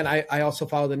again, I also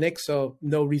follow the Knicks, so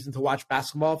no reason to watch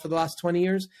basketball for the last 20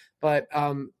 years, but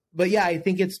yeah, I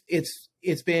think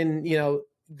it's been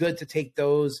good to take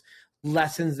those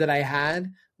lessons that I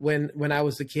had when I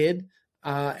was a kid.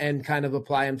 And kind of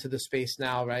apply them to the space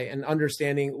now, right? And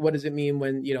understanding what does it mean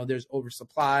when there's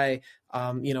oversupply,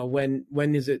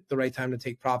 when is it the right time to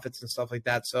take profits and stuff like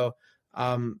that. So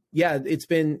yeah, it's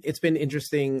been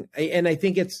interesting, and I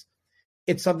think it's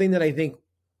something that I think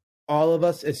all of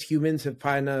us as humans have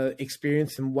kind of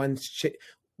experienced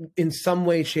in some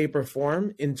way, shape, or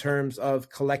form, in terms of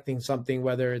collecting something,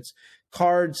 whether it's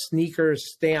cards,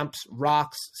 sneakers, stamps,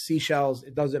 rocks, seashells,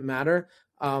 it doesn't matter.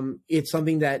 It's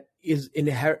something that is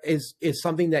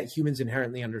something that humans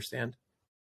inherently understand.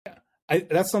 Yeah,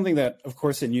 that's something that, of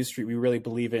course, in U Street we really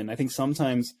believe in. I think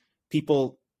sometimes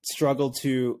people struggle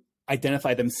to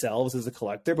identify themselves as a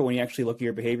collector, but when you actually look at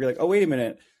your behavior, like, oh, wait a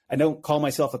minute, I don't call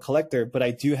myself a collector, but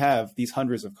I do have these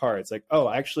hundreds of cards. Like, oh,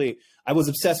 actually, I was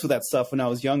obsessed with that stuff when I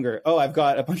was younger. Oh, I've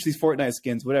got a bunch of these Fortnite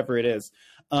skins, whatever it is.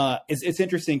 It's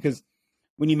interesting because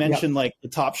when you mentioned like the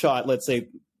Top Shot, let's say,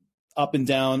 up and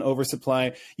down,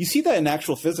 oversupply, you see that in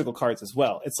actual physical cards as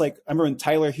well. It's like, I remember when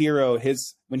Tyler Hero,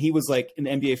 when he was like in the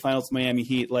NBA Finals, Miami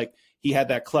Heat, like he had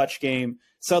that clutch game,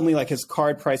 suddenly like his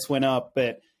card price went up,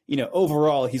 but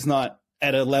overall he's not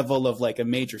at a level of like a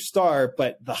major star,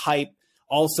 but the hype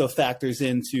also factors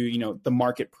into, the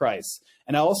market price.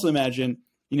 And I also imagine,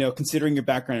 considering your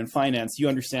background in finance, you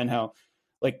understand how,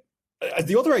 like,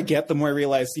 the older I get, the more I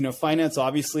realize, finance,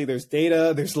 obviously there's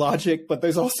data, there's logic, but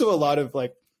there's also a lot of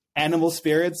like animal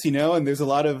spirits, and there's a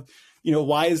lot of,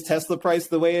 why is Tesla priced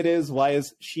the way it is? Why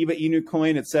is Shiba Inu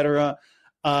coin, et cetera?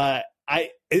 I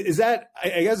guess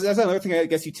that's another thing I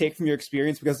guess you take from your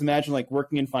experience, because imagine like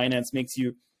working in finance makes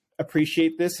you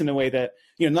appreciate this in a way that,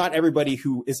 not everybody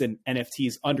who is in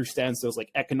NFTs understands those like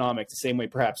economics the same way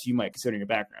perhaps you might, considering your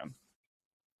background.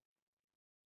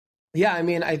 Yeah, I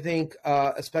mean, I think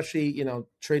especially,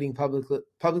 trading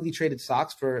publicly traded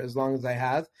stocks for as long as I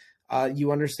have,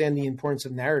 you understand the importance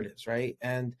of narratives, right?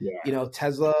 And,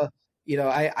 Tesla,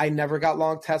 I never got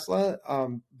long Tesla,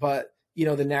 but,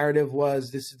 the narrative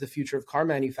was this is the future of car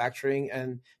manufacturing.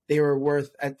 And they were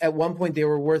worth, at one point, they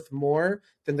were worth more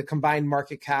than the combined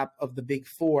market cap of the big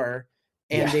four.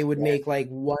 And they would make like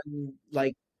 1/10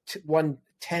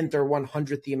 or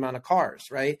 1/100th the amount of cars,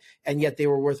 right? And yet they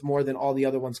were worth more than all the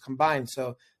other ones combined.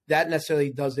 So that necessarily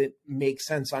doesn't make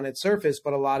sense on its surface,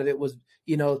 but a lot of it was,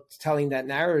 telling that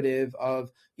narrative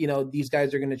of, these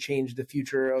guys are going to change the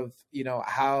future of,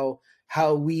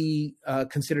 how we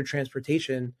consider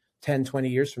transportation 10, 20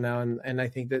 years from now. And I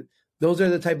think that those are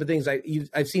the type of things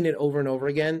I've seen it over and over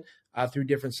again through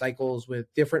different cycles with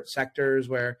different sectors,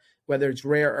 whether it's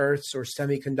rare earths or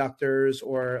semiconductors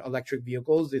or electric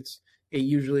vehicles, it's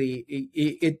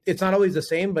not always the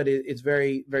same, but it's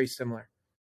very, very similar.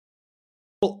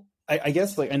 Well, I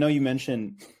guess, like, I know you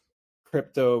mentioned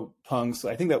Crypto Punks.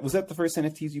 I think was that the first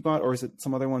NFTs you bought, or is it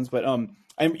some other ones? But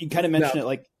you kind of mentioned it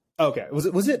like, okay, was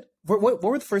it what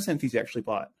were the first NFTs you actually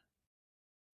bought?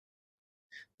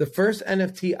 The first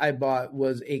NFT I bought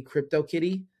was a crypto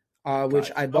kitty,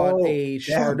 which I bought a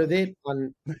shard of it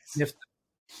on Niftex.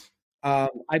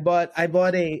 I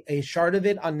bought a shard of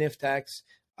it on Niftex.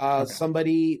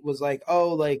 Somebody was like,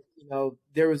 oh, like,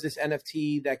 there was this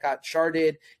NFT that got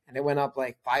sharded and it went up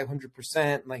like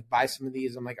 500%, like buy some of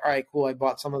these. I'm like, all right, cool. I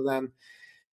bought some of them.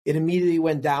 It immediately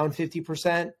went down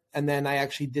 50%. And then I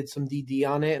actually did some DD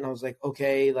on it. And I was like,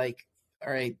 okay, like,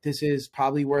 all right, this is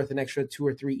probably worth an extra 2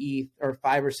 or 3 ETH or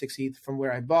 5 or 6 ETH from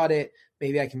where I bought it.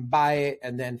 Maybe I can buy it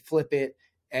and then flip it.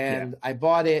 And I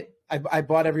bought it. I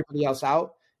bought everybody else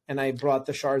out and I brought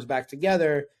the shards back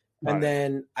together.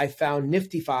 Then I found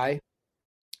Niftify.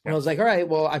 And I was like, all right,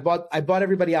 well, I bought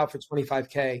everybody out for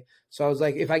 $25K. So I was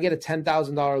like, if I get a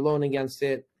 $10,000 loan against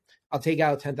it, I'll take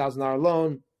out a $10,000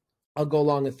 loan. I'll go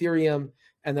long Ethereum,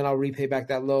 and then I'll repay back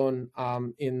that loan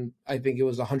in, I think it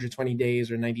was 120 days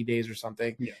or 90 days or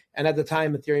something. Yeah. And at the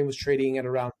time, Ethereum was trading at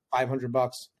around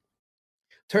 $500.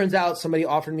 Turns out somebody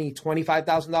offered me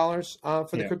 $25,000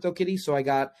 for the crypto kitty. So I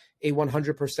got a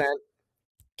 100%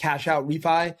 cash out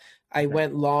refi. I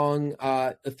went long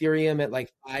Ethereum at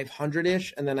like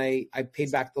 500-ish, and then I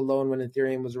paid back the loan when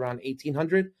Ethereum was around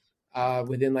 1,800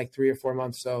 within like 3 or 4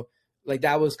 months. So like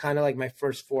that was kind of like my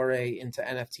first foray into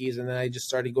NFTs, and then I just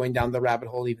started going down the rabbit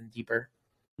hole even deeper.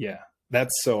 Yeah,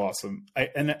 that's so awesome.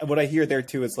 And what I hear there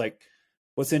too is like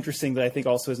what's interesting that I think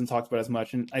also isn't talked about as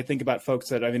much, and I think about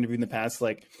folks that I've interviewed in the past,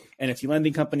 like NFT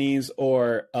lending companies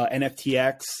or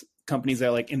NFTX companies that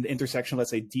are like in the intersection of,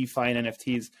 let's say, DeFi and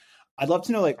NFTs. I'd love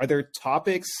to know, like, are there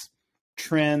topics,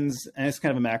 trends, and it's kind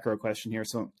of a macro question here,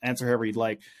 so answer however you'd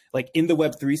like in the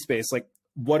Web3 space, like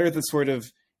what are the sort of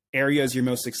areas you're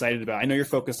most excited about? I know you're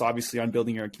focused obviously on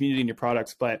building your own community and your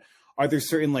products, but are there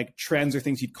certain like trends or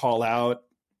things you'd call out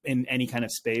in any kind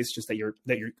of space just that you're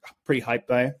pretty hyped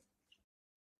by?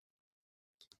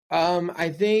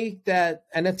 I think that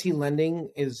NFT lending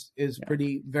is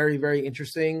pretty, very, very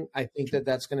interesting. I think that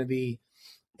that's going to be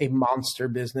a monster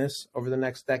business over the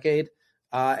next decade.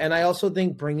 And I also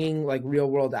think bringing like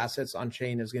real world assets on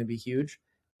chain is going to be huge.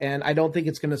 And I don't think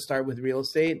it's going to start with real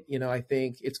estate. I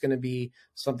think it's going to be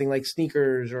something like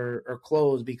sneakers or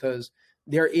clothes, because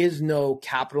there is no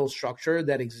capital structure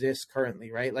that exists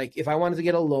currently, right? Like if I wanted to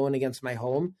get a loan against my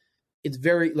home, it's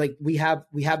very like we have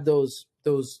those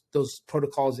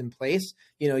protocols in place.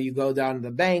 You go down to the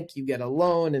bank, you get a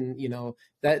loan, and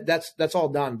that's all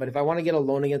done. But if I want to get a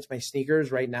loan against my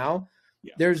sneakers right now,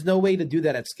 there's no way to do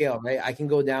that at scale, right? I can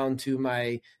go down to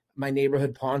my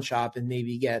neighborhood pawn shop and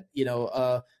maybe get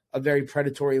a very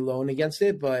predatory loan against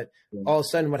it. But all of a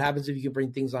sudden, what happens if you can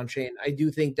bring things on chain? I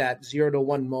do think that 0 to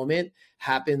 1 moment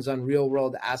happens on real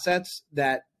world assets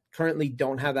that currently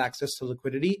don't have access to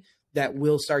liquidity, that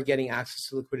will start getting access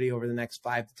to liquidity over the next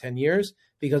 5 to 10 years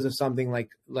because of something like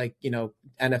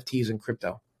NFTs and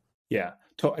crypto. Yeah.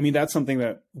 I mean, that's something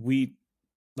that we,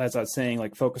 as I was saying,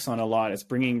 like focus on a lot, is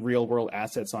bringing real world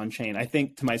assets on chain. I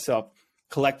think to myself,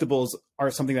 collectibles are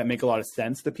something that make a lot of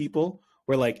sense to people,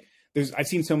 where like I've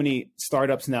seen so many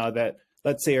startups now that,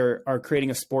 let's say, are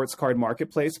creating a sports card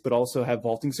marketplace, but also have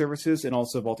vaulting services, and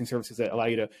also vaulting services that allow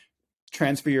you to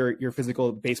transfer your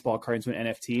physical baseball card into an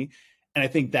NFT. And I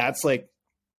think that's like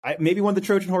maybe one of the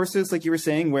Trojan horses, like you were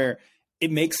saying, where it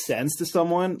makes sense to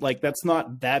someone. Like that's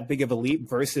not that big of a leap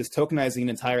versus tokenizing an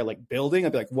entire like building.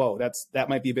 I'd be like, whoa, that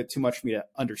might be a bit too much for me to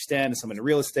understand as someone in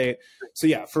real estate. So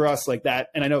yeah, for us like that.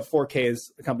 And I know 4K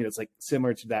is a company that's like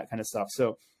similar to that kind of stuff.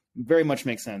 So very much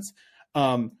makes sense.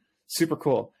 Super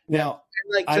cool. Now,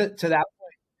 like to that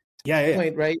point,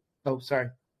 point, right? Oh, sorry.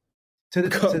 To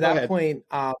that point,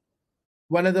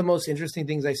 one of the most interesting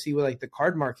things I see with like the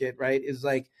card market, right, is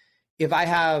like if I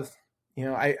have,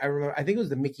 I remember, I think it was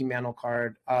the Mickey Mantle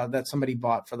card that somebody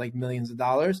bought for like millions of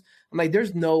dollars. I'm like,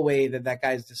 there's no way that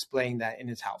guy's displaying that in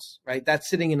his house, right? That's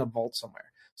sitting in a vault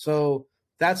somewhere. So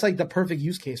that's like the perfect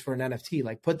use case for an NFT.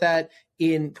 Like put that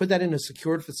in a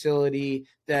secured facility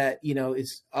that,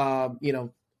 is,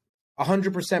 100%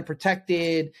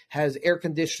 protected, has air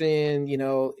conditioning,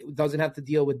 doesn't have to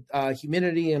deal with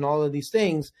humidity and all of these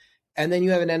things. And then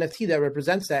you have an NFT that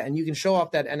represents that, and you can show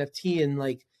off that NFT in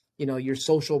like, your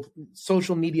social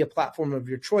media platform of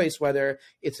your choice, whether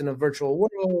it's in a virtual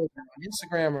world or on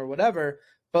Instagram or whatever.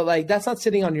 But like, that's not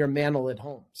sitting on your mantle at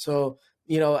home. So,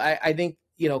 I think,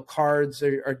 cards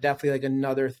are definitely like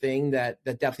another thing that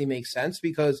definitely makes sense,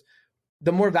 because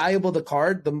the more valuable the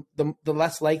card, the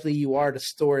less likely you are to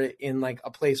store it in like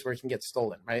a place where it can get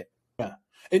stolen, right? Yeah.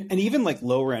 And even like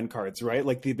lower end cards, right?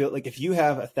 Like like if you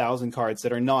have 1,000 cards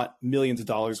that are not millions of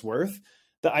dollars worth,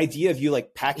 the idea of you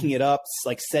like packing it up,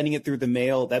 like sending it through the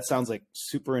mail, that sounds like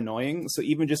super annoying. So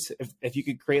even just if you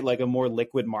could create like a more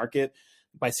liquid market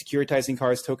by securitizing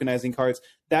cards, tokenizing cards,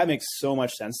 that makes so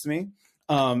much sense to me.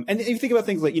 And if you think about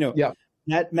things like,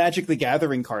 Magic the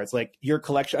Gathering cards, like your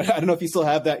collection, I don't know if you still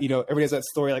have that, everybody has that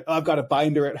story like, oh, I've got a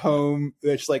binder at home.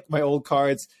 It's like my old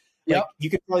cards. Like you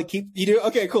could probably you do.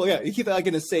 Okay, cool. Yeah. You keep that like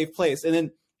in a safe place. And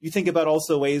then you think about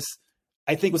also ways,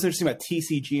 I think what's interesting about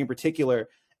TCG in particular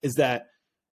is that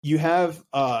you have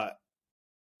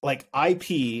like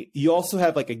IP, you also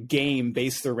have like a game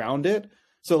based around it.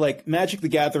 So like Magic the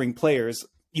Gathering players,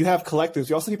 you have collectors,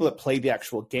 you also have people that play the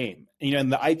actual game.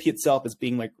 And the IP itself is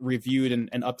being like reviewed and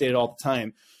updated all the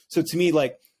time. So to me,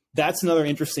 like that's another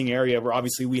interesting area where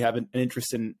obviously we have an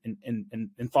interest in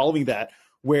following that,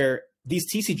 where these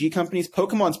TCG companies,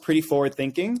 Pokemon's pretty forward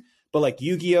thinking, but like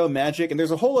Yu-Gi-Oh, Magic, and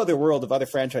there's a whole other world of other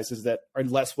franchises that are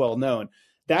less well known.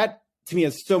 That to me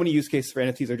has so many use cases for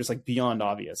NFTs are just like beyond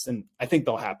obvious. And I think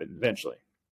they'll happen eventually.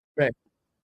 Right.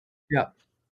 Yeah.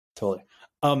 Totally.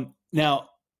 Now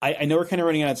I know we're kind of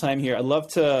running out of time here. I'd love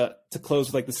to close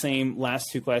with like the same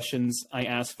last two questions I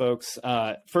asked folks.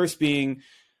 First being,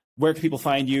 where can people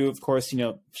find you? Of course,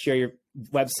 share your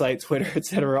website, Twitter,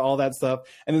 etc., all that stuff.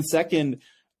 And then second,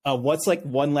 what's like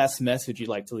one last message you'd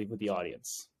like to leave with the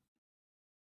audience?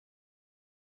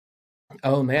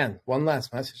 Oh man, one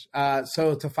last message.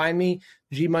 So to find me,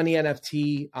 gmoney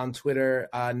NFT on Twitter,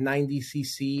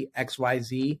 90ccxyz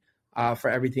for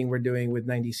everything we're doing with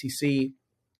 90cc.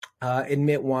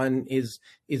 Admit One is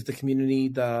the community,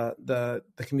 the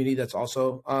community that's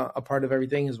also a part of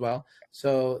everything as well.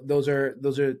 So those are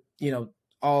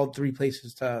all three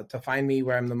places to find me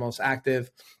where I'm the most active.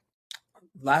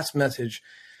 Last message.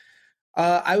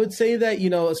 I would say that,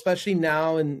 especially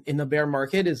now in the bear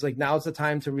market is like, now is the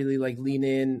time to really like lean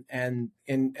in and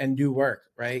do work,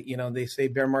 right? They say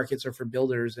bear markets are for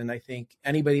builders. And I think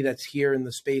anybody that's here in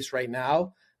the space right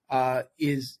now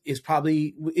is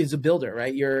a builder,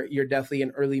 right? You're definitely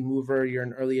an early mover. You're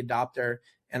an early adopter.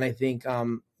 And I think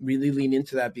really lean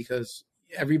into that, because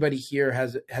everybody here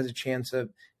has a chance of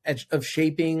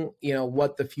shaping,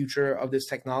 what the future of this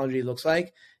technology looks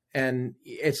like. And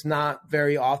it's not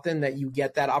very often that you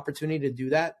get that opportunity to do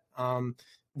that,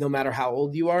 no matter how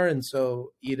old you are. And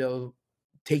so,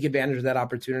 take advantage of that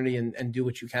opportunity and do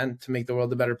what you can to make the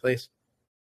world a better place.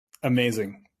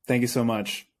 Amazing. Thank you so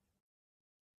much.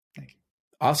 Thank you.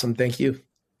 Awesome. Thank you.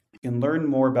 You can learn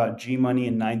more about gmoney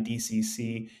and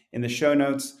 9DCC in the show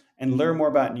notes, and learn more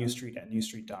about New Street at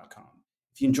newstreet.com.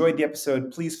 If you enjoyed the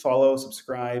episode, please follow,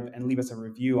 subscribe, and leave us a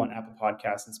review on Apple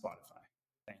Podcasts and Spotify.